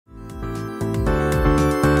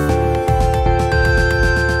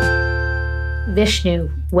Vishnu,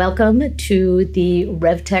 welcome to the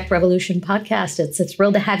RevTech Revolution podcast. It's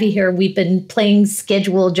thrilled to have you here. We've been playing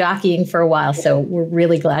schedule jockeying for a while, so we're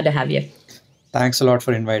really glad to have you. Thanks a lot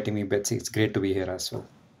for inviting me, Betsy. It's great to be here as well.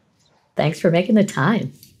 Thanks for making the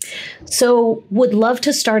time. So would love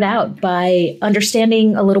to start out by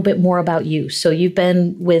understanding a little bit more about you. So you've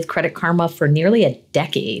been with Credit Karma for nearly a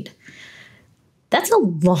decade. That's a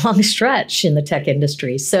long stretch in the tech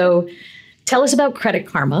industry. So tell us about Credit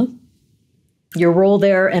Karma, your role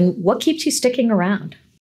there, and what keeps you sticking around.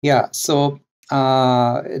 Yeah, so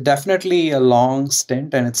definitely a long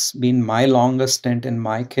stint, and it's been my longest stint in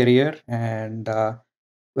my career. And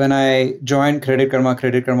when I joined Credit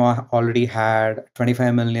Karma already had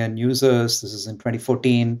 25 million users. This is in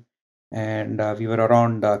 2014, and we were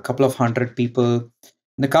around a couple of hundred people.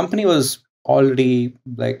 The company was already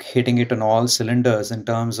like hitting it on all cylinders in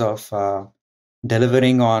terms of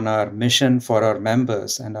delivering on our mission for our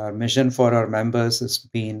members. And our mission for our members has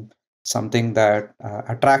been something that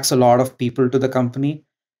attracts a lot of people to the company.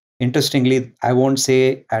 Interestingly, I won't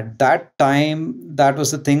say at that time that was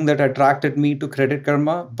the thing that attracted me to Credit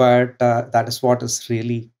Karma, but that is what has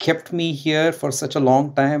really kept me here for such a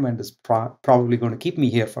long time and is probably going to keep me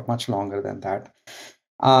here for much longer than that.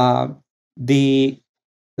 The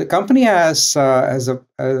company has I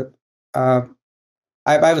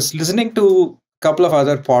was listening to a couple of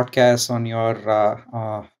other podcasts on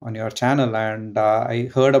your channel, and I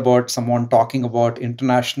heard about someone talking about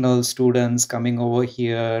international students coming over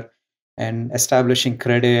here and establishing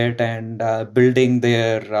credit and building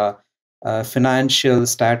their financial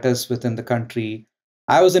status within the country.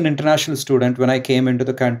 I was an international student. When I came into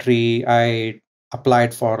the country, I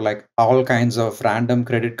applied for like all kinds of random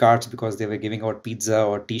credit cards because they were giving out pizza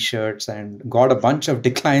or t-shirts, and got a bunch of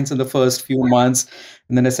declines in the first few months.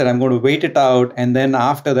 And then I said, I'm going to wait it out. And then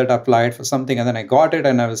after that, I applied for something, and then I got it.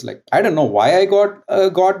 And I was like, I don't know why I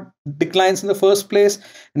got declines in the first place.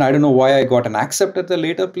 And I don't know why I got an accept at the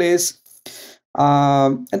later place.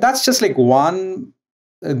 And that's just like one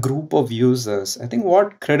group of users. I think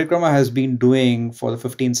what Credit Karma has been doing for the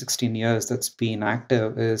 15, 16 years that's been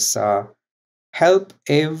active is help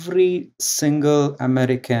every single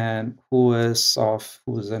American who's of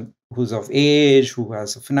age, who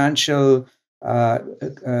has a financial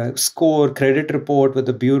score, credit report with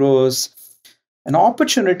the bureaus, an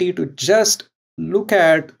opportunity to just look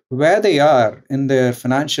at where they are in their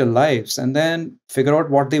financial lives and then figure out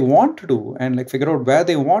what they want to do and like figure out where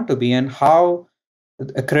they want to be, and how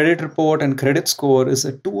a credit report and credit score is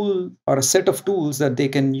a tool or a set of tools that they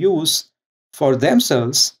can use for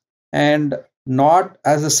themselves, and not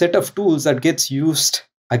as a set of tools that gets used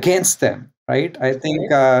against them, right? I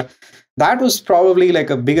think that was probably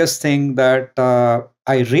like a biggest thing that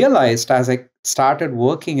I realized as I started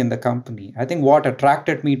working in the company. I think what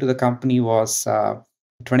attracted me to the company was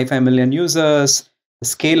 25 million users, the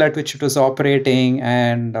scale at which it was operating,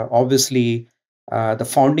 and obviously the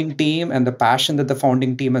founding team and the passion that the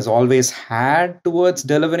founding team has always had towards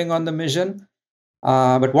delivering on the mission.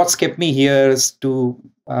 But what's kept me here is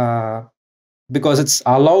because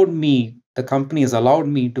the company has allowed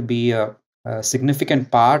me to be a significant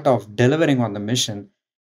part of delivering on the mission.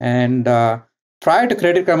 And prior to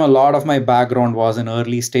Credit Karma, a lot of my background was in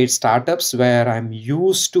early stage startups where I'm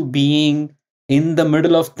used to being in the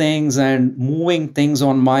middle of things and moving things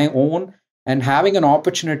on my own, and having an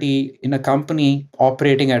opportunity in a company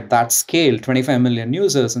operating at that scale, 25 million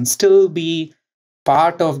users, and still be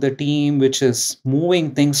part of the team which is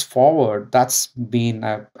moving things forward. That's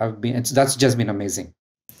just been amazing.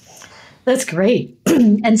 That's great.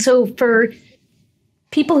 And so for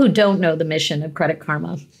people who don't know the mission of Credit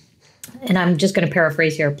Karma, and I'm just going to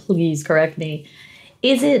paraphrase here, please correct me,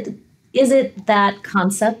 is it that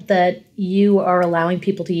concept that you are allowing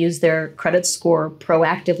people to use their credit score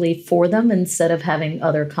proactively for them instead of having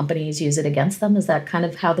other companies use it against them? Is that kind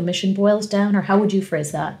of how the mission boils down, or how would you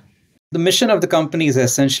phrase that? The mission of the company is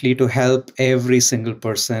essentially to help every single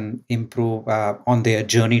person improve on their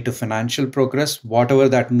journey to financial progress, whatever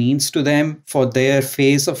that means to them for their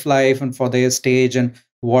phase of life and for their stage and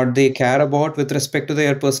what they care about with respect to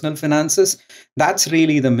their personal finances. That's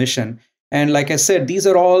really the mission. And like I said, these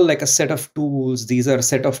are all like a set of tools. These are a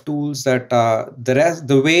set of tools that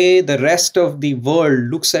the way the rest of the world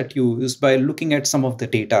looks at you is by looking at some of the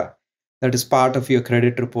data that is part of your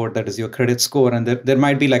credit report, that is your credit score. And there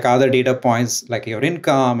might be like other data points like your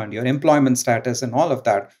income and your employment status and all of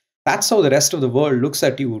that. That's how the rest of the world looks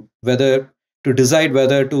at you, whether to decide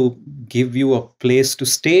whether to give you a place to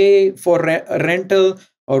stay for a rental,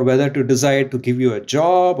 or whether to decide to give you a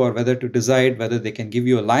job, or whether to decide whether they can give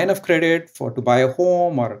you a line of credit to buy a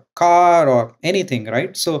home or a car or anything,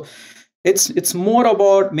 right? So It's more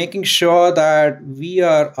about making sure that we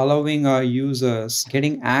are allowing our users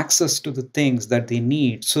getting access to the things that they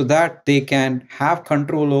need so that they can have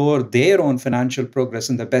control over their own financial progress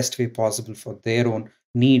in the best way possible for their own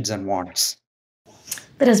needs and wants.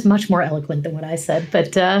 That is much more eloquent than what I said.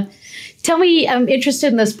 But tell me, I'm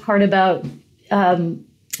interested in this part about,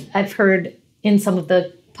 I've heard in some of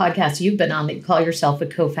the podcasts you've been on that you call yourself a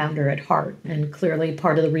co-founder at heart. And clearly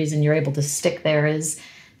part of the reason you're able to stick there is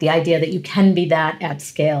the idea that you can be that at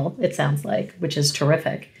scale, it sounds like, which is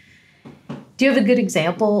terrific. Do you have a good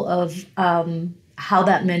example of how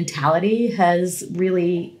that mentality has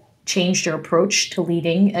really changed your approach to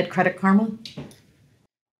leading at Credit Karma?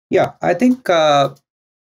 Yeah, I think I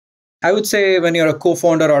would say when you're a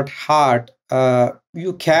co-founder at heart,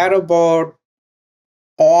 you care about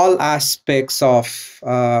all aspects of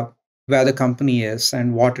where the company is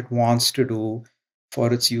and what it wants to do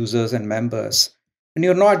for its users and members. And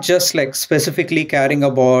you're not just like specifically caring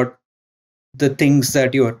about the things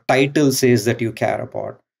that your title says that you care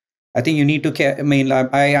about. I think you need to care. I mean,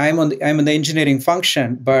 I'm in the engineering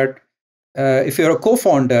function, but if you're a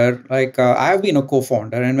co-founder, like I've been a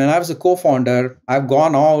co-founder, and when I was a co-founder, I've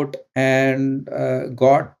gone out and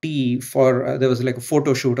got tea for there was like a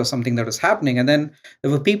photo shoot or something that was happening, and then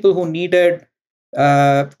there were people who needed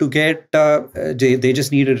to get they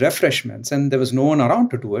just needed refreshments, and there was no one around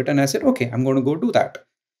to do it, and I said, okay, I'm going to go do that.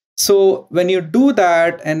 So when you do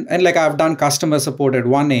that, and like I've done customer support at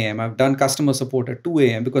 1 a.m., I've done customer support at 2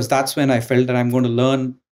 a.m. because that's when I felt that I'm going to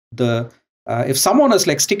learn the. If someone is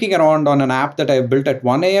like sticking around on an app that I built at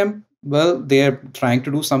 1 a.m., well, they're trying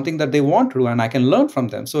to do something that they want to do, and I can learn from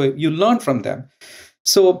them. So you learn from them.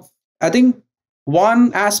 So I think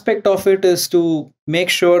one aspect of it is to make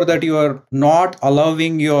sure that you are not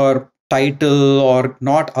allowing your title or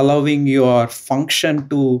not allowing your function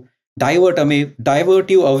to divert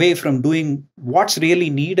you away from doing what's really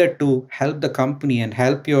needed to help the company and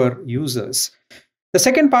help your users. The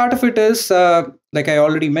second part of it is, like I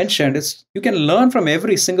already mentioned, is you can learn from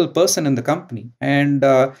every single person in the company, and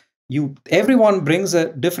everyone brings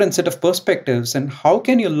a different set of perspectives. And how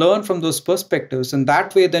can you learn from those perspectives? And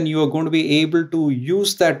that way, then you are going to be able to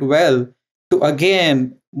use that well to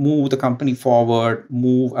again move the company forward,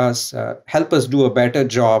 help us do a better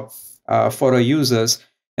job for our users.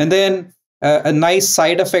 And then a nice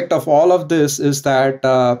side effect of all of this is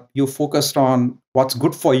that you focused on what's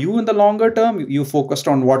good for you in the longer term. You focused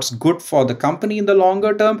on what's good for the company in the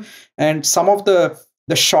longer term. And some of the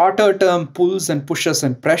shorter term pulls and pushes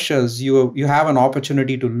and pressures, you have an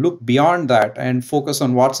opportunity to look beyond that and focus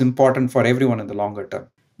on what's important for everyone in the longer term.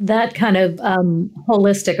 That kind of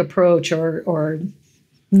holistic approach or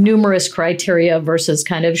numerous criteria versus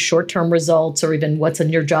kind of short-term results or even what's in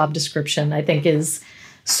your job description, I think is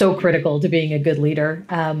so critical to being a good leader.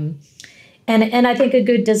 And I think a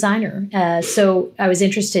good designer. So I was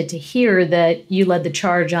interested to hear that you led the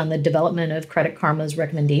charge on the development of Credit Karma's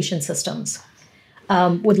recommendation systems.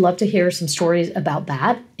 Would love to hear some stories about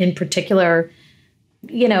that. In particular,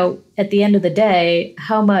 at the end of the day,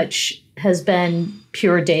 how much has been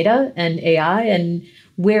pure data and AI, and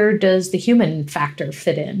where does the human factor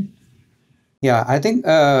fit in? Yeah, I think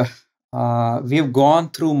we've gone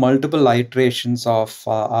through multiple iterations of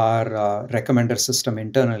our recommender system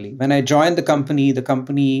internally. When I joined the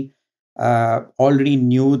company already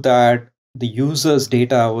knew that the user's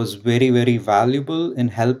data was very, very valuable in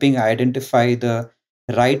helping identify the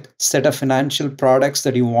right set of financial products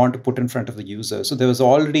that you want to put in front of the user. So there was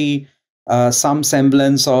already some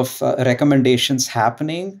semblance of recommendations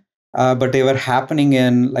happening, but they were happening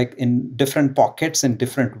in different pockets in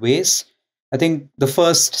different ways. I think the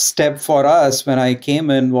first step for us when I came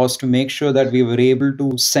in was to make sure that we were able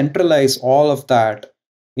to centralize all of that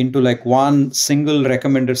into like one single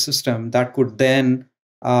recommender system that could then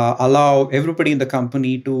allow everybody in the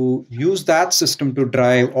company to use that system to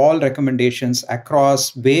drive all recommendations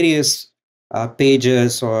across various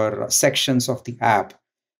pages or sections of the app.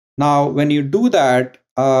 Now, when you do that,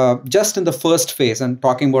 just in the first phase, and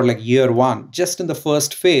talking about like year one, just in the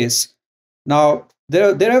first phase, now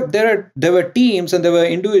there were teams and there were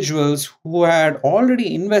individuals who had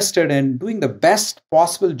already invested in doing the best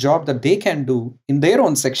possible job that they can do in their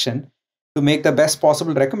own section to make the best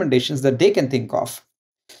possible recommendations that they can think of.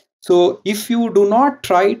 So if you do not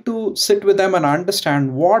try to sit with them and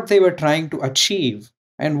understand what they were trying to achieve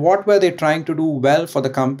and what were they trying to do well for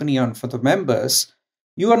the company and for the members,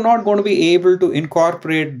 you are not going to be able to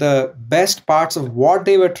incorporate the best parts of what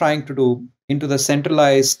they were trying to do into the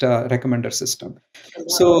centralized recommender system.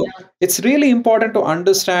 So it's really important to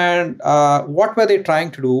understand what were they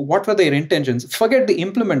trying to do, what were their intentions. Forget the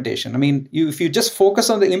implementation. I mean, if you just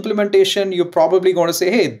focus on the implementation, you're probably going to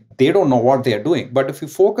say, hey, they don't know what they're doing. But if you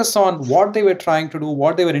focus on what they were trying to do,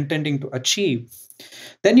 what they were intending to achieve,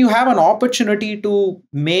 then you have an opportunity to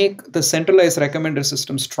make the centralized recommender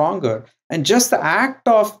system stronger. And just the act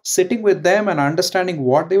of sitting with them and understanding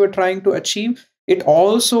what they were trying to achieve, it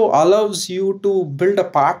also allows you to build a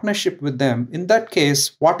partnership with them. In that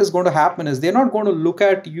case, what is going to happen is they're not going to look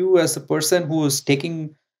at you as the person who is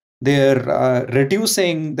taking their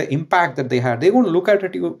reducing the impact that they had. They're going to look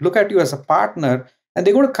at you as a partner, and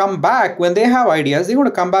they're going to come back when they have ideas. They're going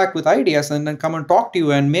to come back with ideas and then come and talk to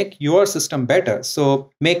you and make your system better. So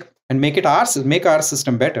make our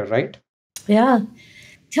system better, right? Yeah.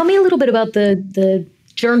 Tell me a little bit about the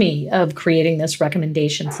journey of creating this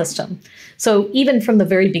recommendation system. So even from the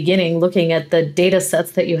very beginning, looking at the data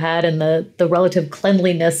sets that you had and the relative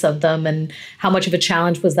cleanliness of them, and how much of a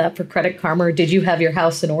challenge was that for Credit Karma? Or did you have your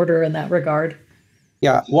house in order in that regard?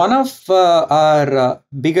 Yeah, one of our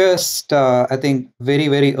biggest, I think, very,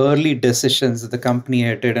 very early decisions that the company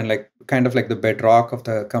had did, and like kind of like the bedrock of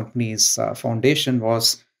the company's foundation,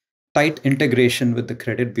 was tight integration with the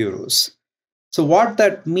credit bureaus. So what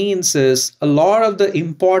that means is a lot of the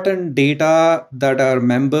important data that our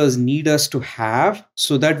members need us to have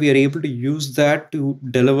so that we are able to use that to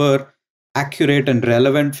deliver accurate and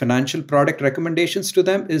relevant financial product recommendations to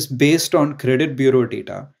them is based on credit bureau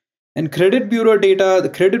data. And credit bureau data, the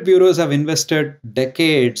credit bureaus have invested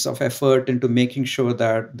decades of effort into making sure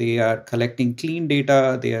that they are collecting clean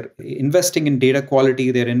data, they are investing in data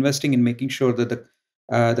quality, they're investing in making sure that the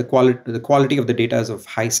quality of the data is of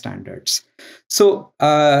high standards. So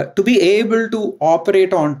to be able to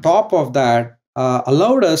operate on top of that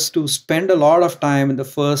allowed us to spend a lot of time in the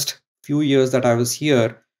first few years that I was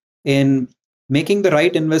here in making the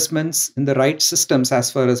right investments in the right systems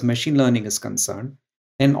as far as machine learning is concerned,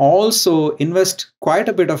 and also invest quite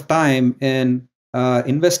a bit of time in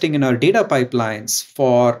investing in our data pipelines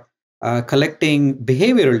for collecting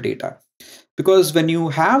behavioral data. Because when you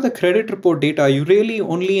have the credit report data, you really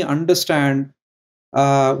only understand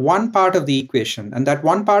one part of the equation. And that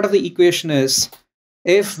one part of the equation is,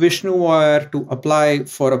 if Vishnu were to apply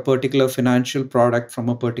for a particular financial product from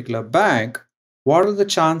a particular bank, what are the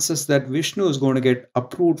chances that Vishnu is going to get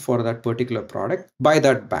approved for that particular product by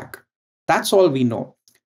that bank? That's all we know.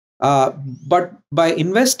 But by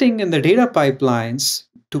investing in the data pipelines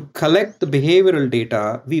to collect the behavioral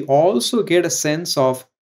data, we also get a sense of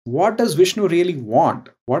what does Vishnu really want?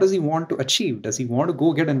 What does he want to achieve? Does he want to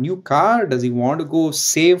go get a new car? Does he want to go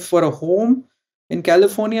save for a home in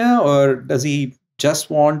California? Or does he just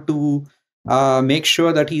want to make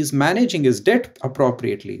sure that he's managing his debt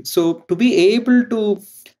appropriately? So to be able to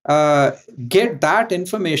get that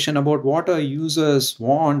information about what our users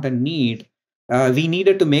want and need, we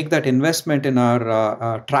needed to make that investment in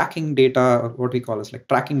our tracking data, or what we call as like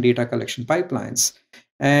tracking data collection pipelines,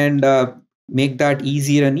 and make that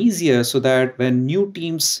easier and easier, so that when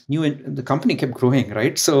the company kept growing,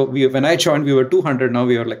 right? So when I joined, we were 200. Now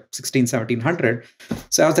we are like 1700.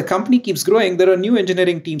 So as the company keeps growing, there are new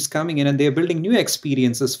engineering teams coming in, and they're building new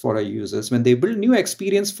experiences for our users. When they build new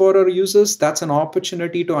experience for our users, that's an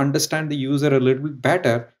opportunity to understand the user a little bit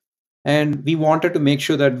better. And we wanted to make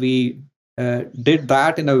sure that we did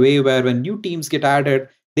that in a way where when new teams get added,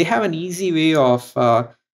 they have an easy way of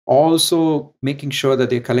also making sure that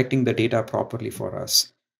they're collecting the data properly for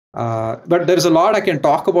us. But there's a lot I can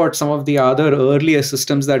talk about some of the other earlier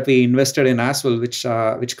systems that we invested in as well, which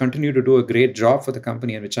continue to do a great job for the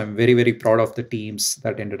company, and which I'm very, very proud of the teams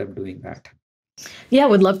that ended up doing that. Yeah,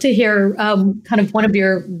 would love to hear kind of one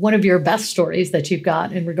of your best stories that you've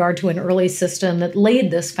got in regard to an early system that laid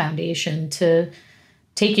this foundation to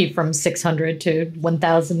take you from 600 to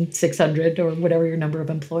 1,600 or whatever your number of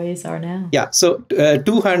employees are now. Yeah, so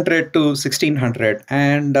 200 to 1,600.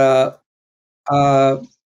 And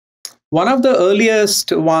one of the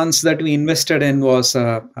earliest ones that we invested in was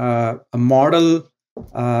a model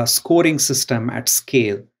scoring system at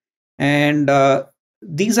scale. And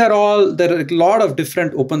there are a lot of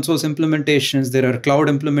different open source implementations. There are cloud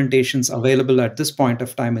implementations available at this point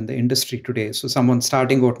of time in the industry today. So someone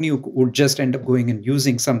starting out new would just end up going and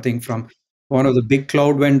using something from one of the big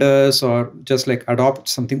cloud vendors, or just like adopt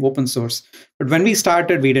something open source. But when we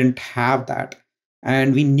started, we didn't have that.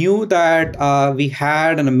 And we knew that we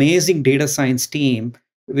had an amazing data science team,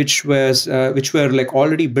 which were like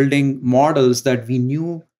already building models that we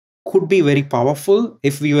knew could be very powerful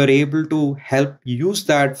if we were able to help use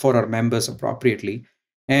that for our members appropriately.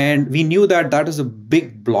 And we knew that that is a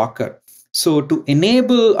big blocker. So to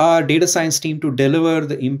enable our data science team to deliver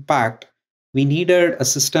the impact, we needed a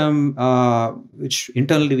system which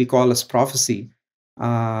internally we call as prophecy.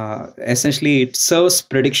 Essentially, it serves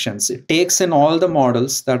predictions. It takes in all the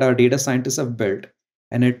models that our data scientists have built,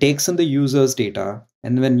 and it takes in the users' data.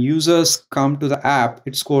 And when users come to the app,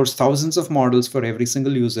 it scores thousands of models for every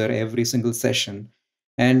single user, every single session.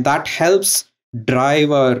 And that helps drive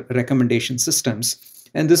our recommendation systems.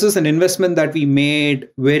 And this is an investment that we made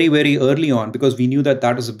very, very early on because we knew that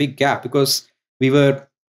that was a big gap, because we were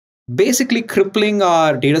basically crippling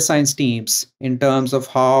our data science teams in terms of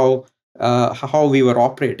how we were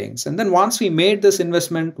operating. And then once we made this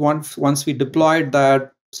investment, once we deployed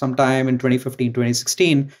that sometime in 2015,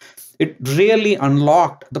 2016, it really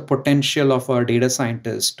unlocked the potential of our data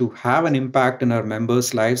scientists to have an impact in our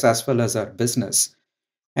members' lives as well as our business.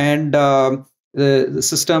 And the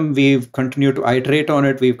system, we've continued to iterate on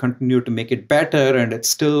it, we've continued to make it better, and it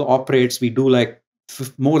still operates. We do like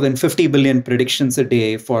more than 50 billion predictions a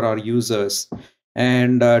day for our users.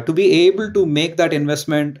 And to be able to make that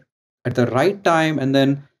investment at the right time, and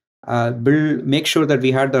then make sure that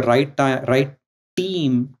we had the right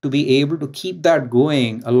team to be able to keep that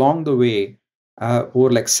going along the way, over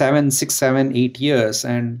like 7, 6, 7, 8 years,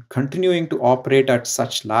 and continuing to operate at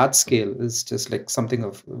such large scale is just like something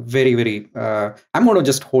of very, very, I'm going to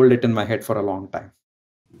just hold it in my head for a long time.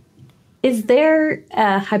 Is there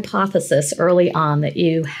a hypothesis early on that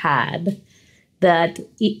you had that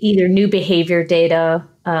either new behavior data,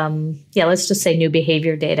 let's just say new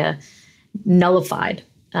behavior data, nullified,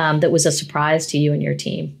 that was a surprise to you and your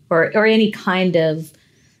team, or any kind of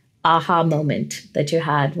aha moment that you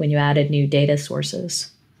had when you added new data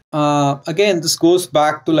sources? Again, this goes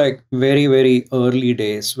back to like very, very early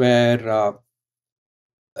days where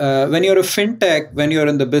when you're a fintech, when you're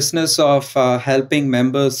in the business of helping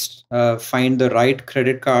members find the right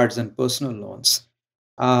credit cards and personal loans,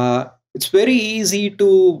 it's very easy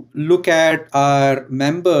to look at our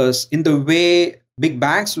members in the way big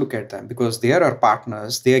banks look at them, because they are our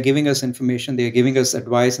partners. They are giving us information, they are giving us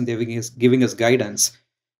advice, and they're giving us guidance.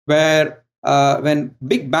 Where when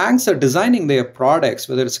big banks are designing their products,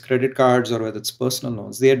 whether it's credit cards or whether it's personal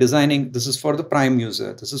loans, they are designing, this is for the prime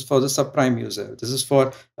user, this is for the subprime user, this is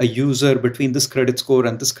for a user between this credit score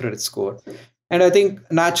and this credit score. And I think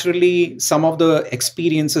naturally some of the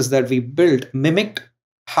experiences that we built mimicked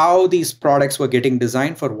how these products were getting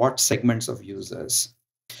designed for what segments of users.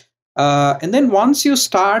 And then once you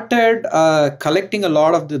started collecting a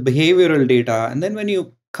lot of the behavioral data, and then when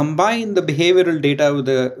you combine the behavioral data with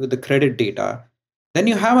the credit data, then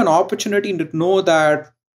you have an opportunity to know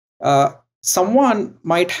that someone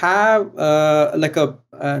might have like a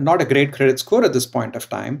not a great credit score at this point of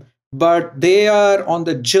time, but they are on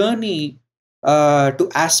the journey to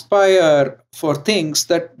aspire for things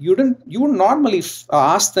that you would normally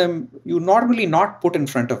ask them, you normally not put in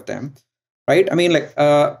front of them, right? I mean, like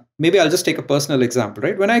maybe I'll just take a personal example,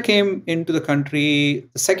 right? When I came into the country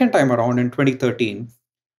the second time around in 2013,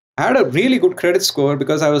 I had a really good credit score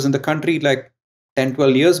because I was in the country like 10,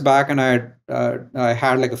 12 years back, and I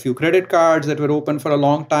had like a few credit cards that were open for a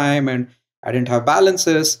long time, and I didn't have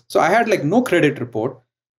balances. So I had like no credit report.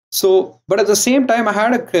 So, but at the same time, I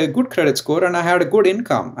had a good credit score and I had a good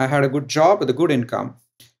income. I had a good job with a good income.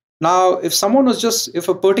 Now, if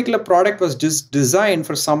a particular product was just designed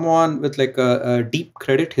for someone with like a deep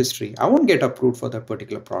credit history, I won't get approved for that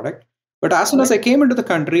particular product. But as soon as I came into the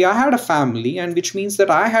country, I had a family, and which means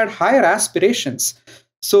that I had higher aspirations.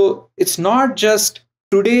 So it's not just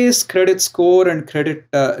today's credit score and credit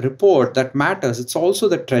report that matters. It's also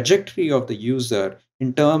the trajectory of the user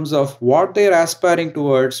in terms of what they're aspiring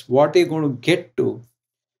towards, what they're going to get to.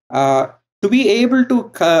 To be able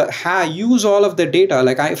to use all of the data,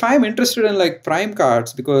 like if I'm interested in like prime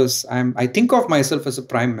cards, because I think of myself as a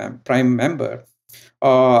prime member,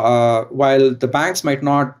 while the banks might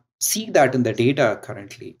not see that in the data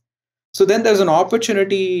currently. So then there's an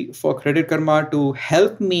opportunity for Credit Karma to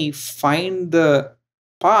help me find the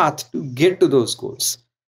path to get to those goals.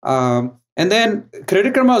 And then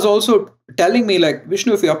Credit Karma is also telling me, like,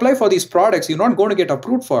 Vishnu, if you apply for these products, you're not going to get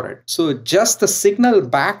approved for it. So just the signal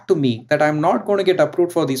back to me that I'm not going to get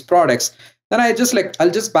approved for these products, then I'll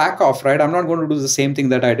just back off, right? I'm not going to do the same thing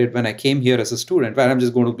that I did when I came here as a student, where I'm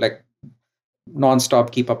just going to like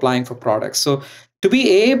nonstop keep applying for products. So to be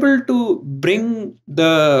able to bring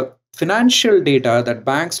the financial data that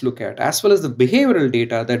banks look at, as well as the behavioral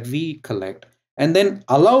data that we collect, and then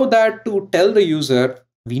allow that to tell the user,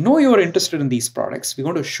 we know you're interested in these products, we're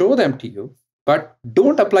going to show them to you, but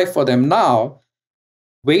don't apply for them now.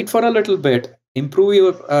 Wait for a little bit, improve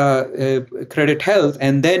your credit health,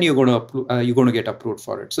 and then you're going to get approved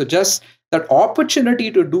for it. So just that opportunity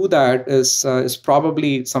to do that is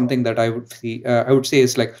probably something that I would say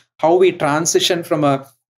is like how we transition from a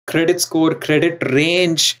credit score, credit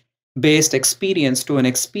range based experience to an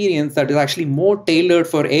experience that is actually more tailored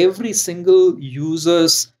for every single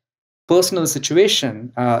user's personal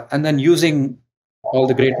situation, and then using all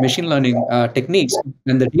the great machine learning techniques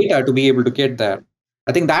and the data to be able to get there.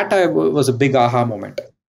 I think that was a big aha moment.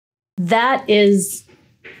 That is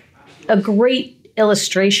a great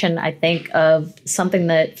illustration, I think, of something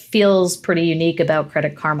that feels pretty unique about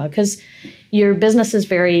Credit Karma, because your business is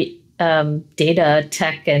very data,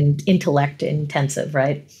 tech, and intellect intensive,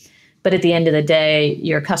 right? But at the end of the day,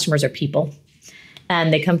 your customers are people,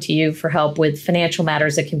 and they come to you for help with financial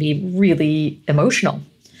matters that can be really emotional.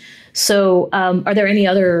 So, are there any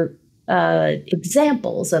other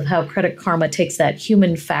examples of how Credit Karma takes that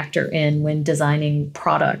human factor in when designing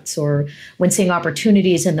products or when seeing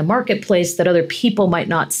opportunities in the marketplace that other people might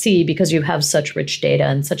not see because you have such rich data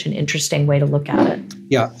and such an interesting way to look at it?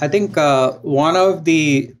 Yeah, I think one of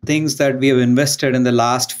the things that we have invested in the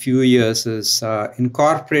last few years is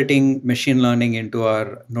incorporating machine learning into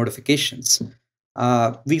our notifications.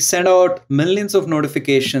 We send out millions of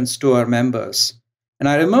notifications to our members. And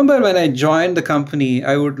I remember when I joined the company,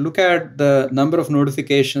 I would look at the number of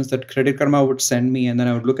notifications that Credit Karma would send me, and then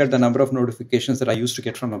I would look at the number of notifications that I used to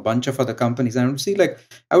get from a bunch of other companies. And I would see, like,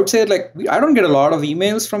 I would say, like, I don't get a lot of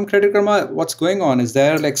emails from Credit Karma. What's going on? Is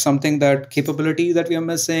there like something that capability that we are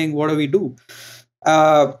missing? What do we do?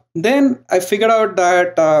 Then I figured out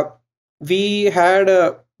that we had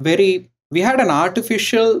an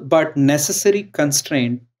artificial but necessary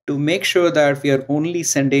constraint to make sure that we are only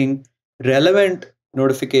sending relevant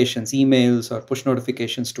notifications, emails, or push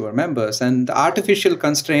notifications to our members. And the artificial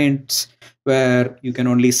constraints where you can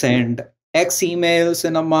only send X emails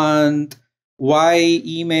in a month, Y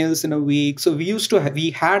emails in a week. So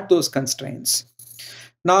we had those constraints.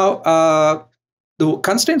 Now, the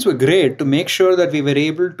constraints were great to make sure that we were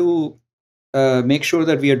able to make sure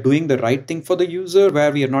that we are doing the right thing for the user,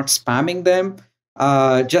 where we are not spamming them,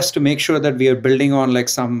 just to make sure that we are building on like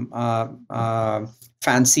some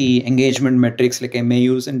fancy engagement metrics like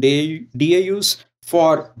MAUs and DAUs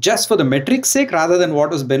for the metrics sake rather than what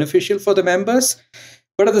was beneficial for the members.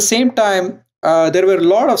 But at the same time, there were a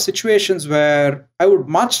lot of situations where I would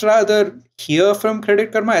much rather hear from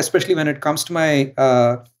Credit Karma, especially when it comes to my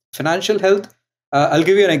financial health. I'll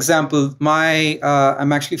give you an example.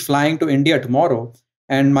 I'm actually flying to India tomorrow,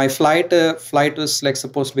 and my flight was like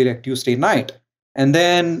supposed to be like Tuesday night. And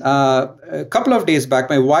then a couple of days back,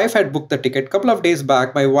 my wife had booked the ticket. A couple of days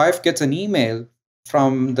back, my wife gets an email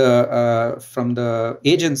from the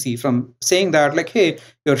agency saying that like, hey,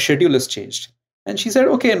 your schedule has changed. And she said,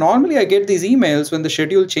 okay, normally I get these emails when the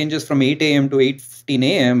schedule changes from 8 a.m. to 8:15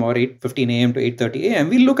 a.m. or 8:15 a.m. to 8:30 a.m.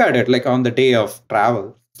 We look at it like on the day of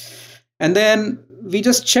travel. And then we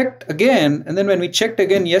just checked again. And then when we checked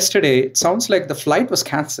again yesterday, it sounds like the flight was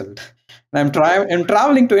canceled. I'm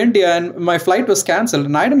traveling to India and my flight was canceled,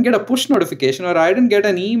 and I didn't get a push notification, or I didn't get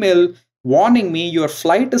an email warning me your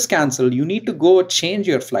flight is canceled. You need to go change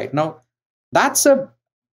your flight. Now, if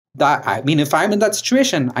I'm in that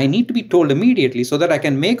situation, I need to be told immediately so that I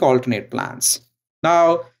can make alternate plans.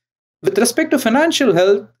 Now, with respect to financial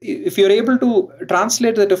health, if you're able to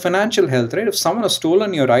translate that to financial health, right? If someone has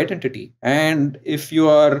stolen your identity, and if you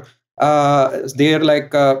are they're like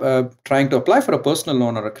trying to apply for a personal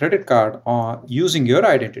loan or a credit card using your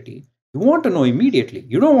identity, you want to know immediately.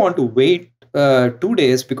 You don't want to wait 2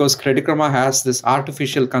 days because Credit Karma has this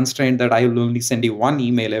artificial constraint that I will only send you one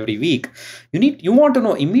email every week. You want to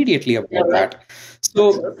know immediately about that. So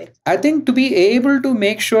absolutely. I think to be able to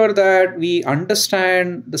make sure that we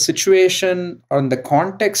understand the situation or the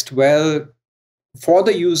context well for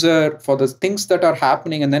the user, for the things that are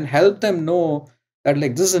happening, and then help them know that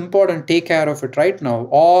like this is important, take care of it right now,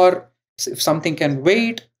 or if something can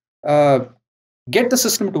wait, get the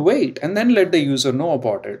system to wait and then let the user know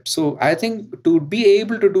about it. So I think to be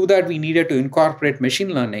able to do that, we needed to incorporate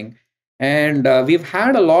machine learning, and we've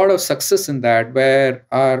had a lot of success in that, where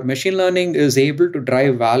our machine learning is able to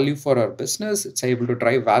drive value for our business, it's able to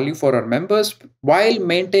drive value for our members while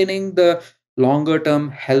maintaining the longer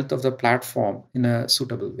term health of the platform in a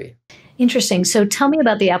suitable way. Interesting. So tell me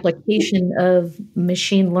about the application of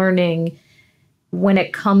machine learning when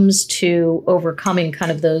it comes to overcoming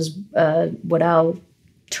kind of those, what I'll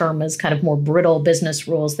term as kind of more brittle business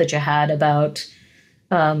rules that you had about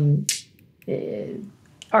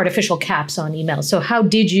artificial caps on email. So how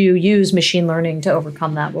did you use machine learning to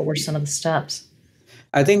overcome that? What were some of the steps?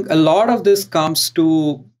 I think a lot of this comes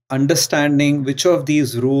to understanding which of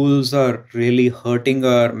these rules are really hurting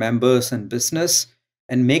our members and business,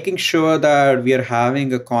 and making sure that we are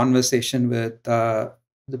having a conversation with the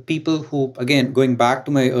people who, again, going back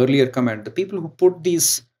to my earlier comment, the people who put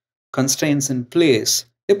these constraints in place.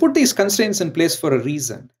 They put these constraints in place for a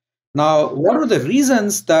reason. Now, what are the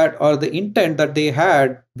reasons that or the intent that they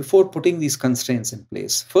had before putting these constraints in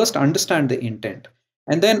place? First, understand the intent,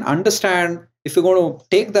 and then understand, if you're going to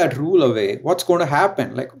take that rule away, what's going to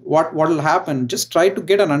happen? Like what will happen? Just try to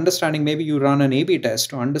get an understanding. Maybe you run an A/B test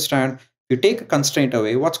to understand, if you take a constraint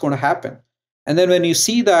away, what's going to happen. And then when you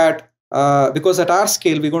see that, because at our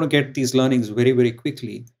scale we're going to get these learnings very, very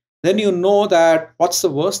quickly, then you know that what's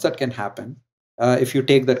the worst that can happen if you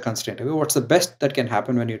take that constraint away, what's the best that can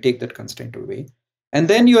happen when you take that constraint away. And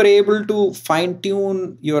then you're able to fine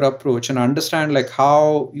tune your approach and understand like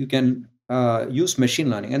how you can use machine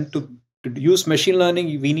learning. And to use machine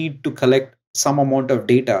learning, we need to collect some amount of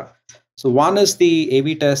data. So one is the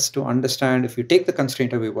A/B test to understand, if you take the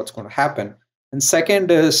constraint away, what's going to happen. And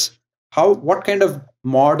second is, what kind of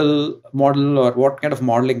model or what kind of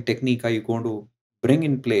modeling technique are you going to bring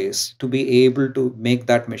in place to be able to make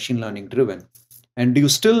that machine learning driven. And do you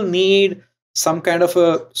still need some kind of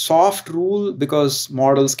a soft rule, because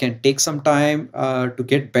models can take some time to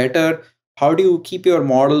get better? How do you keep your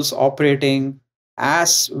models operating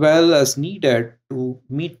as well as needed to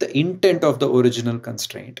meet the intent of the original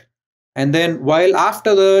constraint? And then while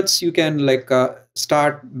afterwards you can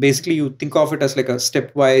start, basically you think of it as like a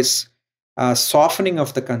stepwise softening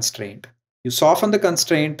of the constraint. You soften the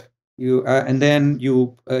constraint, you and then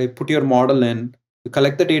you put your model in, you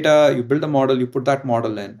collect the data, you build a model, you put that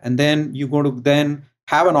model in, and then you're going to then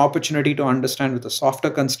have an opportunity to understand with a softer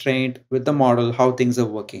constraint with the model how things are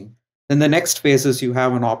working. Then the next phase is you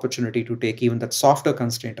have an opportunity to take even that softer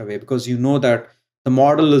constraint away, because you know that the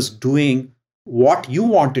model is doing what you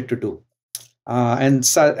want it to do. And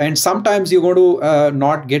sometimes you're going to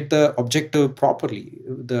not get the objective properly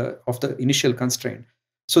of the initial constraint.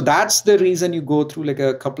 So that's the reason you go through like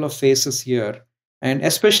a couple of phases here. And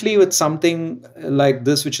especially with something like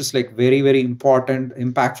this, which is like very, very important,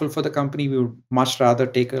 impactful for the company, we would much rather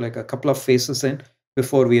take like a couple of phases in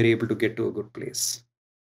before we are able to get to a good place.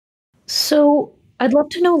 So I'd love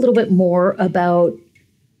to know a little bit more about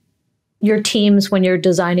your teams when you're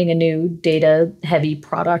designing a new data heavy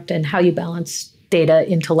product and how you balance data,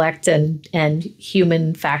 intellect, and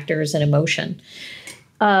human factors and emotion.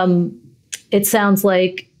 It sounds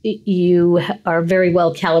like you are very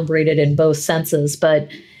well calibrated in both senses, but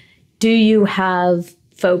do you have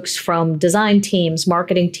folks from design teams,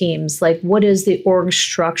 marketing teams? Like, what is the org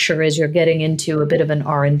structure as you're getting into a bit of an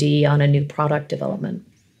R&D on a new product development?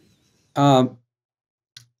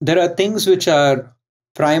 There are things which are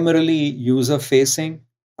primarily user facing,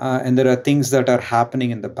 and there are things that are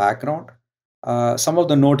happening in the background. Some of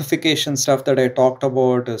the notification stuff that I talked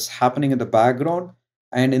about is happening in the background.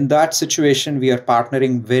 And in that situation, we are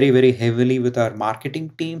partnering very, very heavily with our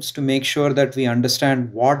marketing teams to make sure that we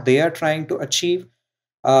understand what they are trying to achieve.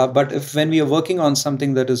 But when we are working on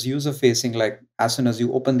something that is user facing, like as soon as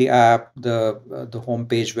you open the app, the home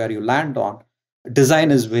page where you land on,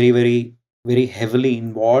 design is very, very, very heavily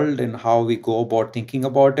involved in how we go about thinking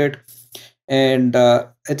about it. And I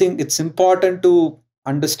think it's important to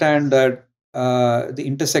understand that the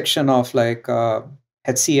intersection of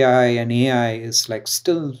HCI and AI is like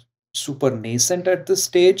still super nascent at this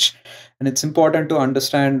stage. And it's important to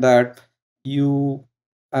understand that you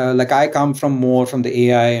I come from more from the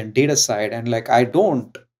AI and data side, and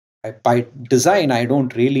by design, I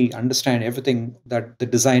don't really understand everything that the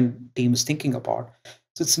design team is thinking about.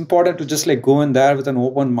 So it's important to just like go in there with an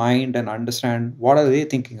open mind and understand what are they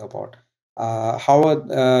thinking about.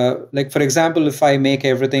 Like for example, if I make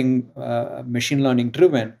everything machine learning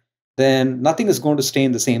driven, then nothing is going to stay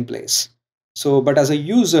in the same place. So, but as a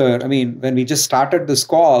user, I mean, when we just started this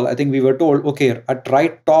call, I think we were told, okay, at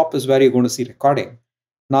right top is where you're going to see recording.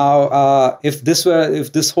 Now, if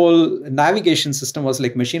this whole navigation system was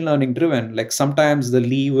like machine learning driven, like sometimes the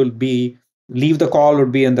leave the call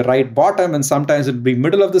would be in the right bottom, and sometimes it would be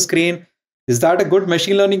middle of the screen. Is that a good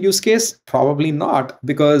machine learning use case? Probably not,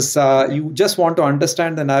 because you just want to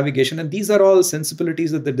understand the navigation. And these are all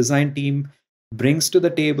sensibilities that the design team brings to the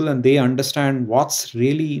table, and they understand what's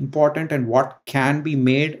really important and what can be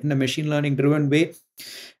made in a machine learning driven way.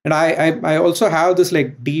 And I also have this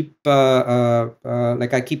like deep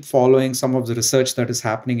like I keep following some of the research that is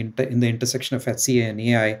happening in the intersection of HCA and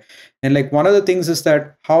AI. And like one of the things is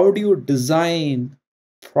that how do you design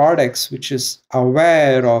products which is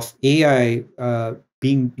aware of AI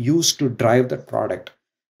being used to drive that product?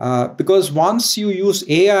 Because once you use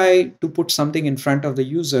AI to put something in front of the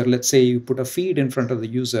user, let's say you put a feed in front of the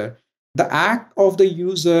user, the act of the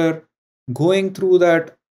user going through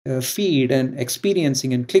that feed and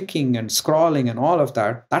experiencing and clicking and scrolling and all of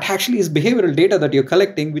that, that actually is behavioral data that you're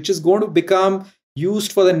collecting, which is going to become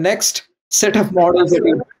used for the next set of models that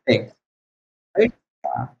you're building. Right?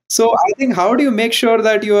 So I think, how do you make sure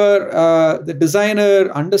that your the designer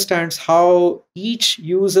understands how each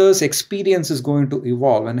user's experience is going to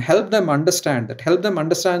evolve, and help them understand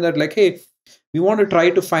that, like, hey, we want to try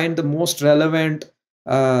to find the most relevant,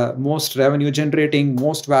 most revenue generating,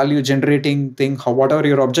 most value generating thing, whatever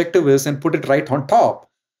your objective is, and put it right on top.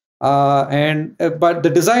 And But the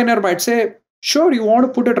designer might say, sure, you want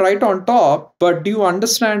to put it right on top, but do you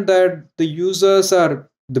understand that the users are,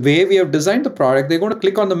 the way we have designed the product, they're going to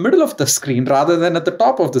click on the middle of the screen rather than at the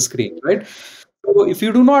top of the screen, right? So if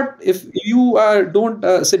you do not, if you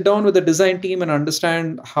don't sit down with the design team and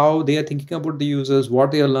understand how they are thinking about the users,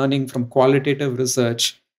 what they are learning from qualitative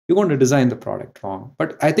research, you're going to design the product wrong.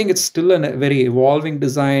 But I think it's still a very evolving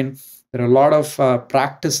design. There are a lot of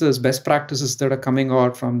practices, best practices that are coming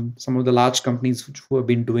out from some of the large companies who have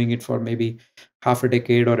been doing it for maybe half a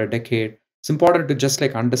decade or a decade. It's important to just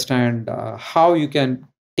like understand how you can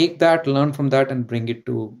take that, learn from that, and bring it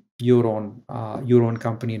to your own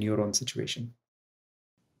company and your own situation.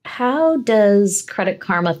 How does Credit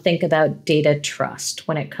Karma think about data trust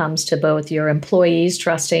when it comes to both your employees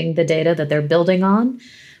trusting the data that they're building on,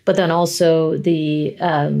 but then also the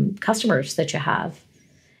customers that you have?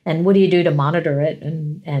 And what do you do to monitor it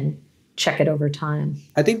and check it over time?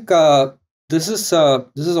 I think this is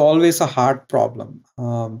always a hard problem,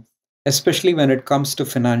 especially when it comes to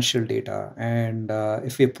financial data. And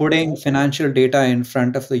if you're putting financial data in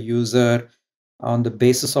front of the user on the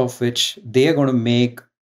basis of which they are going to make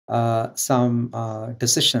some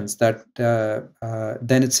decisions, that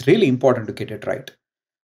then it's really important to get it right.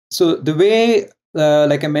 So the way,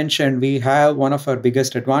 like I mentioned, we have one of our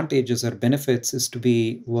biggest advantages or benefits is to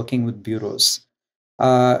be working with bureaus.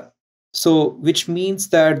 Uh, which means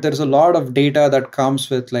that there's a lot of data that comes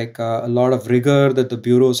with like a lot of rigor that the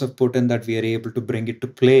bureaus have put in, that we are able to bring it to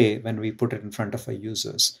play when we put it in front of our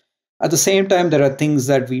users. At the same time, there are things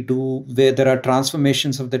that we do where there are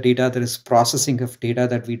transformations of the data, there is processing of data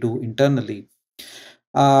that we do internally.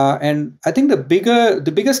 And I think the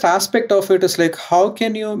biggest aspect of it is like, how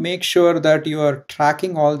can you make sure that you are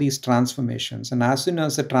tracking all these transformations, and as soon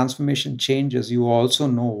as the transformation changes, you also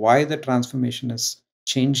know why the transformation is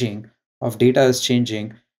changing, of data is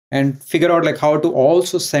changing, and figure out like how to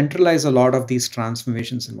also centralize a lot of these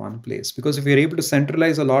transformations in one place. Because if you're able to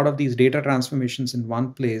centralize a lot of these data transformations in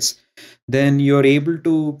one place, then you're able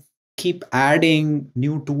to keep adding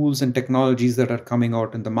new tools and technologies that are coming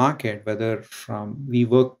out in the market. Whether from, we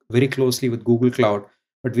work very closely with Google Cloud,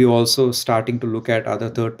 but we're also starting to look at other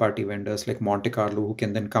third party vendors like Monte Carlo, who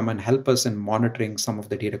can then come and help us in monitoring some of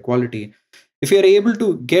the data quality. If you're able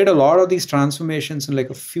to get a lot of these transformations in like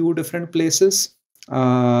a few different places,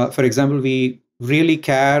 for example, we really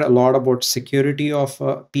care a lot about security of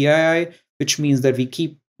PII, which means that we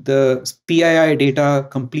keep the PII data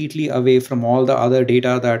completely away from all the other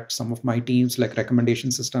data that some of my teams like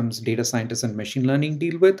recommendation systems, data scientists, and machine learning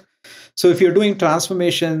deal with. So if you're doing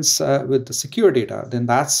transformations with the secure data, then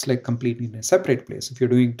that's like completely in a separate place. If you're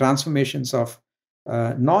doing transformations of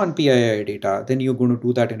non-PII data, then you're going to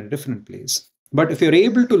do that in a different place. But if you're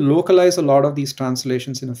able to localize a lot of these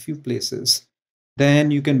translations in a few places, then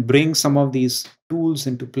you can bring some of these tools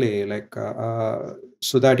into play, like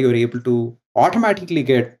so that you're able to automatically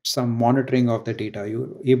get some monitoring of the data. You're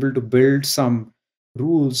able to build some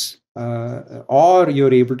rules, or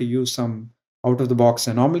you're able to use some out of the box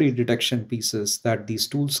anomaly detection pieces that these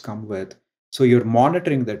tools come with. So you're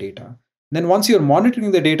monitoring the data. Then once you're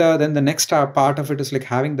monitoring the data, then the next part of it is like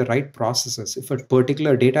having the right processes. If a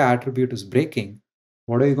particular data attribute is breaking,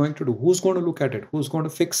 what are you going to do? Who's going to look at it? Who's going to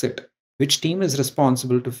fix it? Which team is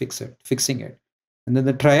responsible to fixing it? And then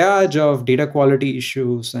the triage of data quality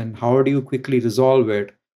issues, and how do you quickly resolve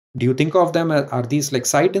it? Do you think of them are these like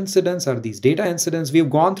site incidents? Are these data incidents? We've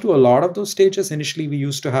gone through a lot of those stages. Initially, we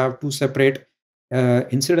used to have two separate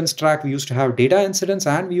incidents track. We used to have data incidents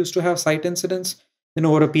and we used to have site incidents. Then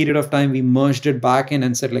over a period of time, we merged it back in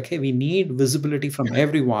and said like, hey, we need visibility from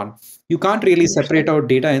everyone. You can't really separate out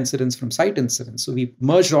data incidents from site incidents. So we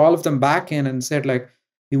merged all of them back in and said like,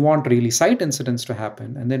 we want really site incidents to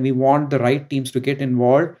happen. And then we want the right teams to get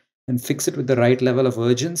involved and fix it with the right level of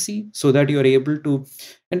urgency, so that you're able to,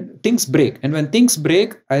 and things break. And when things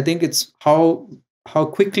break, I think it's how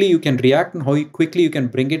quickly you can react and how quickly you can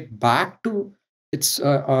bring it back to its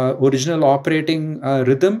original operating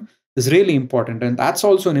rhythm. is really important. And that's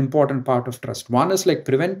also an important part of trust. One is like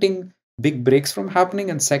preventing big breaks from happening.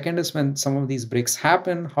 And second is when some of these breaks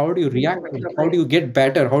happen, how do you react to it? How do you get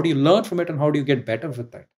better? How do you learn from it? And how do you get better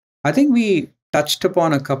with that? I think we touched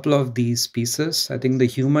upon a couple of these pieces. I think the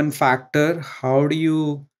human factor, how do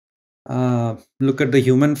you look at the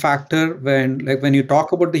human factor when you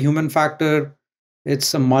talk about the human factor,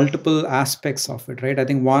 it's a multiple aspects of it, right? I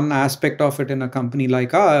think one aspect of it in a company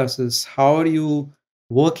like ours is how are you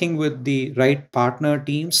working with the right partner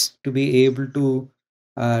teams to be able to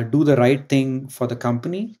do the right thing for the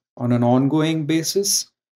company on an ongoing basis,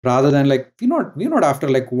 rather than like we're not after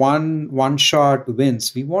like one shot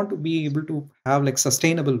wins. We want to be able to have like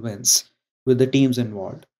sustainable wins with the teams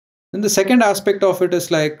involved. Then the second aspect of it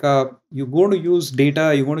is like you're going to use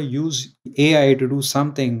data, you're going to use AI to do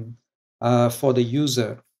something for the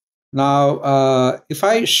user. Now, if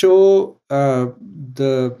I show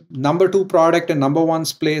the number two product in number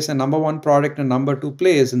one's place and number one product in number two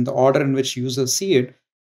place in the order in which users see it,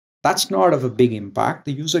 that's not of a big impact.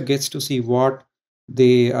 The user gets to see what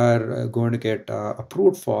they are going to get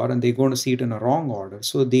approved for, and they're going to see it in a wrong order.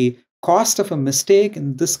 So the cost of a mistake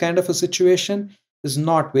in this kind of a situation is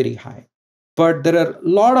not very high. But there are a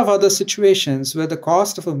lot of other situations where the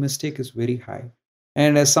cost of a mistake is very high.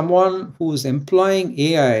 And as someone who is employing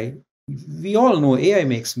AI, we all know AI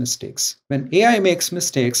makes mistakes. When AI makes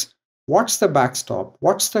mistakes, what's the backstop?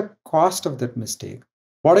 What's the cost of that mistake?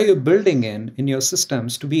 What are you building in your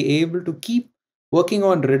systems to be able to keep working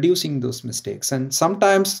on reducing those mistakes? And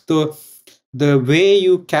sometimes the way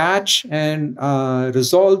you catch and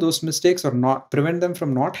resolve those mistakes or not prevent them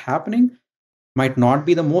from not happening might not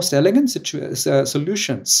be the most elegant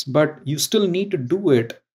solutions, but you still need to do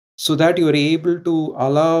it so that you're able to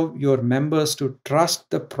allow your members to trust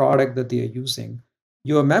the product that they are using.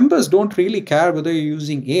 Your members don't really care whether you're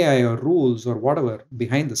using AI or rules or whatever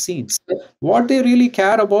behind the scenes. What they really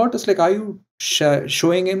care about is like, are you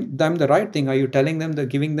showing them the right thing? Are you telling them,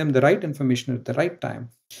 giving them the right information at the right time?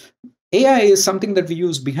 AI is something that we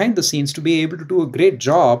use behind the scenes to be able to do a great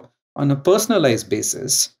job on a personalized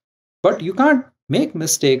basis. But you can't make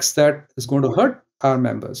mistakes that is going to hurt our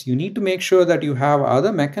members. You need to make sure that you have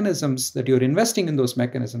other mechanisms, that you're investing in those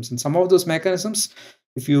mechanisms. And some of those mechanisms,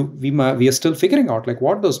 if you we are still figuring out like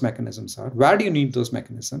what those mechanisms are. Where do you need those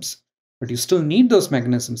mechanisms? But you still need those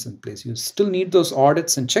mechanisms in place. You still need those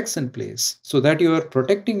audits and checks in place so that you are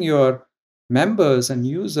protecting your members and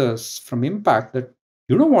users from impact that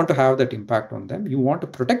you don't want to have that impact on them. You want to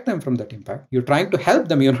protect them from that impact. You're trying to help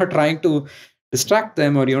them. You're not trying to distract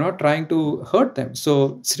them, or you're not trying to hurt them.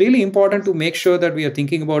 So it's really important to make sure that we are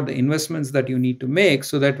thinking about the investments that you need to make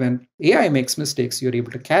so that when AI makes mistakes, you're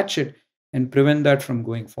able to catch it and prevent that from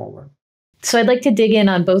going forward. So I'd like to dig in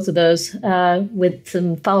on both of those with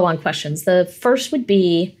some follow-on questions. The first would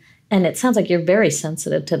be, and it sounds like you're very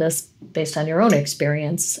sensitive to this based on your own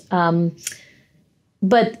experience,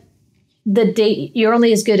 but the data, you're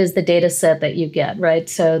only as good as the data set that you get, right?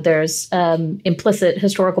 So there's implicit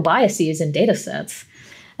historical biases in data sets.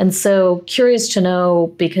 And so curious to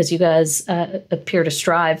know, because you guys appear to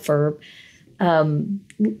strive for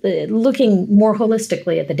looking more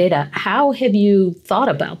holistically at the data, how have you thought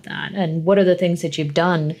about that? And what are the things that you've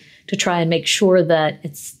done to try and make sure that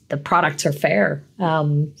the products are fair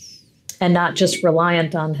and not just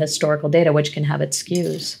reliant on historical data, which can have its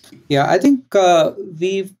skews? Yeah, I think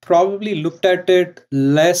we've probably looked at it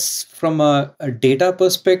less from a data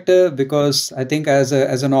perspective, because I think as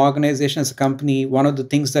an organization, as a company, one of the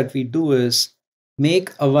things that we do is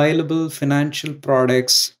make available financial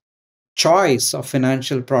products, choice of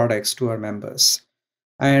financial products to our members.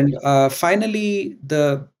 And finally,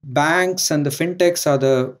 the banks and the fintechs are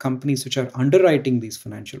the companies which are underwriting these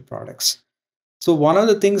financial products. So one of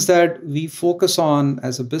the things that we focus on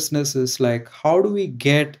as a business is like, how do we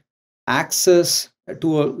get access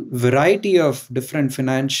to a variety of different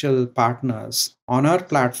financial partners on our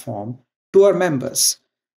platform to our members?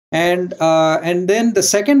 And then the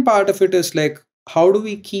second part of it is like, how do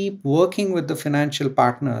we keep working with the financial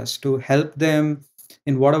partners to help them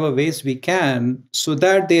in whatever ways we can so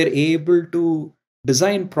that they're able to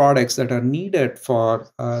design products that are needed for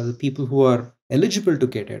the people who are eligible to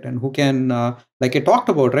get it and who can, like I talked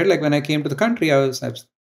about, right? Like when I came to the country, I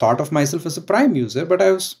thought of myself as a prime user, but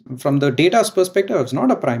I was, from the data's perspective, I was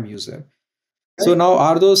not a prime user. So now,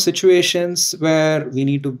 are those situations where we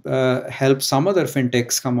need to help some other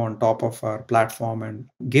fintechs come on top of our platform and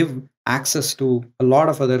give access to a lot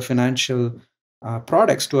of other financial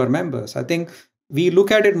products to our members? I think we look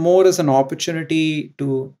at it more as an opportunity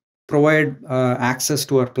to provide access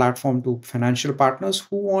to our platform to financial partners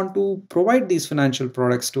who want to provide these financial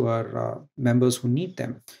products to our members who need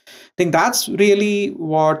them. I think that's really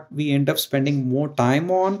what we end up spending more time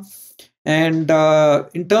on. And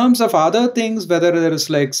in terms of other things, whether there is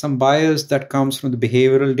like some bias that comes from the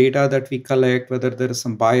behavioral data that we collect, whether there is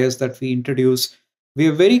some bias that we introduce, we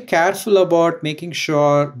are very careful about making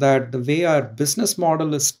sure that the way our business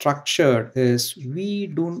model is structured is we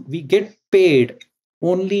get paid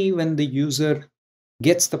only when the user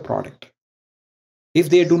gets the product. If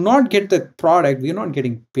they do not get the product, we're not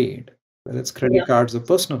getting paid, whether it's credit cards or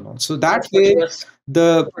personal loans. So that way,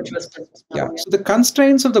 the yeah, so the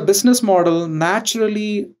constraints of the business model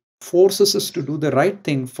naturally forces us to do the right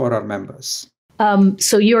thing for our members.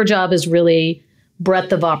 So your job is really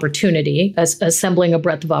breadth of opportunity, assembling a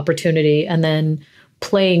breadth of opportunity, and then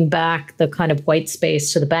playing back the kind of white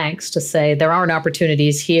space to the banks to say there aren't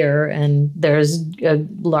opportunities here and there's a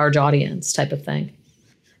large audience type of thing.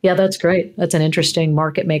 Yeah, that's great. That's an interesting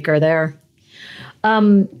market maker there.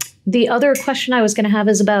 The other question I was going to have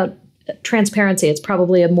is about transparency. It's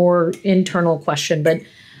probably a more internal question, but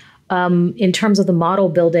in terms of the model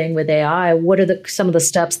building with AI, what are some of the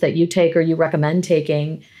steps that you take or you recommend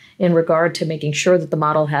taking in regard to making sure that the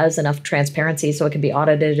model has enough transparency so it can be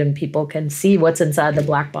audited and people can see what's inside the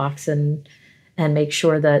black box and make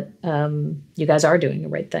sure that you guys are doing the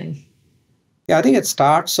right thing? Yeah, I think it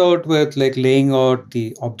starts out with like laying out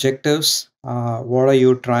the objectives. What are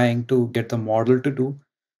you trying to get the model to do?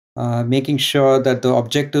 Making sure that the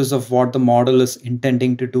objectives of what the model is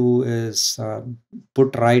intending to do is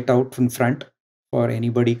put right out in front for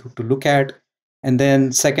anybody to look at. And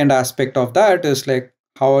then second aspect of that is like,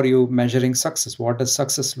 how are you measuring success? What does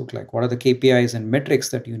success look like? What are the KPIs and metrics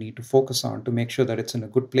that you need to focus on to make sure that it's in a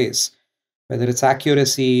good place? Whether it's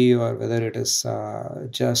accuracy or whether it is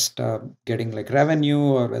just getting like revenue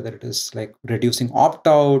or whether it is like reducing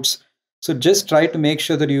opt-outs. So just try to make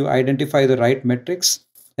sure that you identify the right metrics.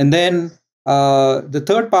 And then the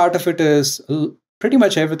third part of it is pretty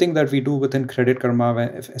much everything that we do within Credit Karma,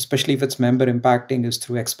 especially if it's member impacting, is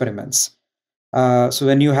through experiments. So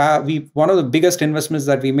when you have, one of the biggest investments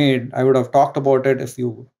that we made, I would have talked about it if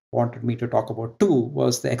you wanted me to talk about too,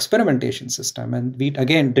 was the experimentation system. And we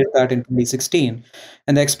again did that in 2016.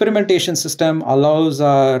 And the experimentation system allows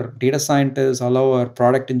our data scientists, allow our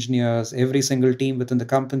product engineers, every single team within the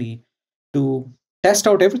company to test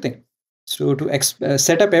out everything. So to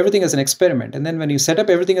set up everything as an experiment. And then when you set up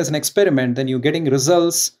everything as an experiment, then you're getting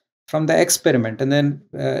results from the experiment. And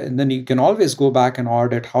then you can always go back and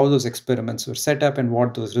audit how those experiments were set up and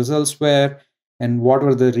what those results were, and what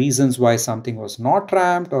were the reasons why something was not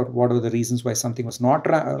ramped, or what were the reasons why something was not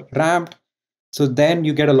ramped. So then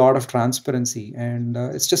you get a lot of transparency, and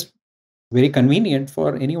it's just very convenient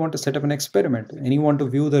for anyone to set up an experiment, anyone to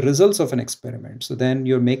view the results of an experiment. So then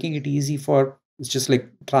you're making it easy for, it's just like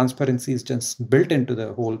transparency is just built into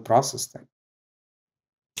the whole process then.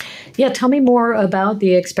 Yeah, tell me more about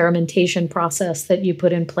the experimentation process that you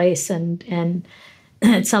put in place, and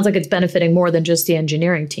it sounds like it's benefiting more than just the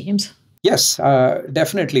engineering teams. Yes,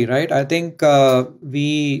 definitely, right? I think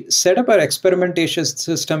we set up our experimentation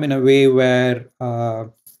system in a way where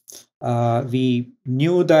we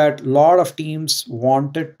knew that a lot of teams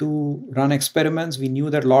wanted to run experiments. We knew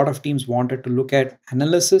that a lot of teams wanted to look at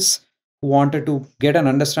analysis, who wanted to get an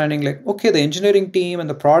understanding like, okay, the engineering team and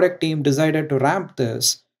the product team decided to ramp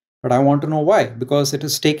this, but I want to know why, because it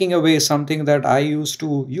is taking away something that I used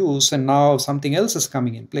to use and now something else is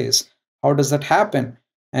coming in place. How does that happen?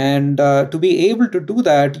 And to be able to do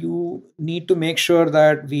that, you need to make sure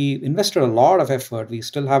that we invested a lot of effort. We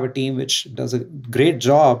still have a team which does a great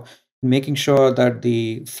job in making sure that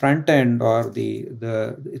the front end, or the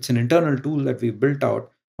it's an internal tool that we built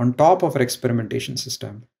out on top of our experimentation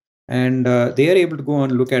system. And they are able to go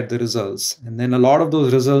and look at the results. And then a lot of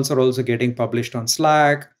those results are also getting published on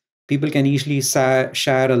Slack. People can easily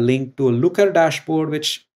share a link to a Looker dashboard,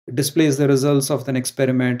 which displays the results of an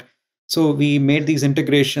experiment. So we made these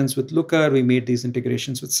integrations with Looker, we made these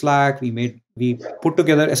integrations with Slack, we put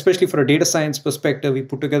together, especially for a data science perspective, we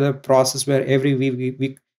put together a process where every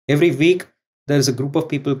week there's a group of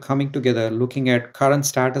people coming together, looking at current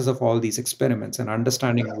status of all these experiments and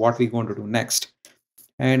understanding what we're going to do next.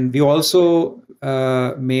 And we also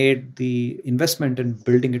made the investment in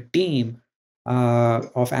building a team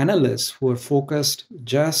of analysts who are focused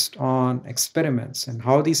just on experiments and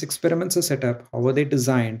how these experiments are set up, how are they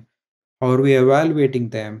designed, how are we evaluating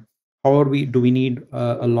them, do we need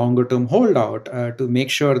a longer term holdout to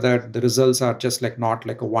make sure that the results are just like not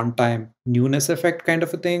like a one time newness effect kind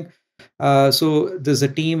of a thing. So there's a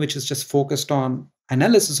team which is just focused on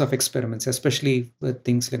analysis of experiments, especially with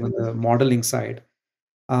things like on the modeling side.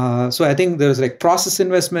 So I think there's like process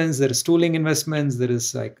investments, there is tooling investments, there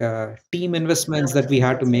is like team investments that we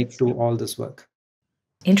had to make to all this work.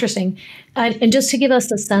 Interesting. And just to give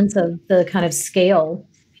us a sense of the kind of scale,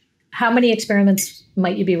 how many experiments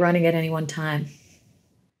might you be running at any one time?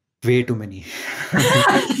 Way too many.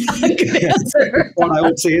 Good answer. What I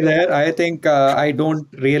would say there, I think I don't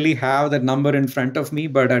really have that number in front of me,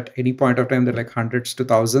 but at any point of time, they're like hundreds to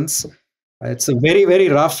thousands. It's a very, very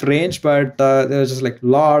rough range, but there's just like a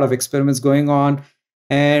lot of experiments going on.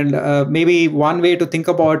 And maybe one way to think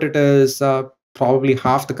about it is probably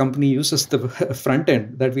half the company uses the front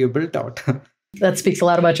end that we have built out. That speaks a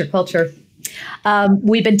lot about your culture.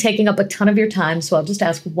 We've been taking up a ton of your time, so I'll just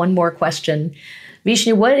ask one more question.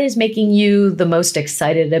 Vishnu, what is making you the most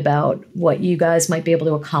excited about what you guys might be able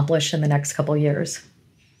to accomplish in the next couple of years?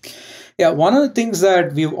 Yeah, one of the things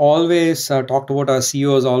that we've always talked about, our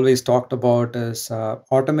CEOs always talked about, is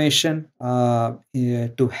automation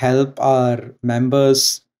to help our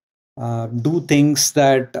members do things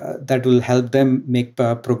that will help them make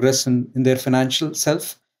progress in their financial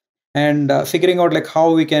self, and figuring out like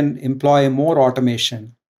how we can employ more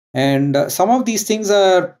automation. And some of these things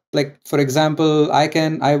are like, for example, I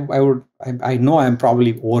know I'm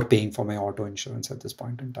probably overpaying for my auto insurance at this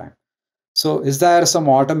point in time. So is there some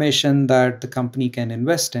automation that the company can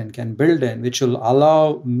invest in, can build in, which will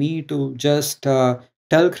allow me to just tell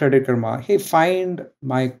Credit Karma, hey, find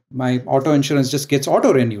my auto insurance just gets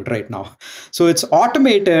auto renewed right now. So it's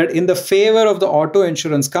automated in the favor of the auto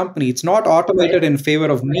insurance company. It's not automated in favor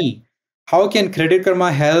of me. How can Credit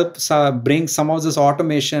Karma help bring some of this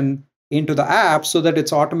automation into the app so that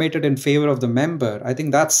it's automated in favor of the member? I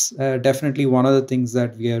think that's definitely one of the things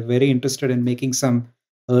that we are very interested in, making some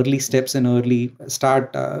early steps and early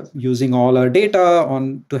start using all our data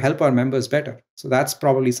on to help our members better. So that's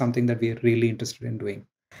probably something that we are really interested in doing.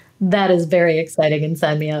 That is very exciting, and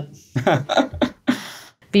sign me up.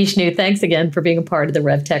 Vishnu, thanks again for being a part of the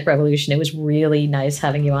RevTech revolution. It was really nice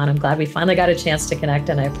having you on. I'm glad we finally got a chance to connect,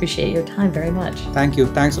 and I appreciate your time very much. Thank you.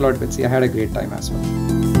 Thanks a lot, Betsy. I had a great time as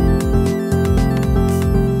well.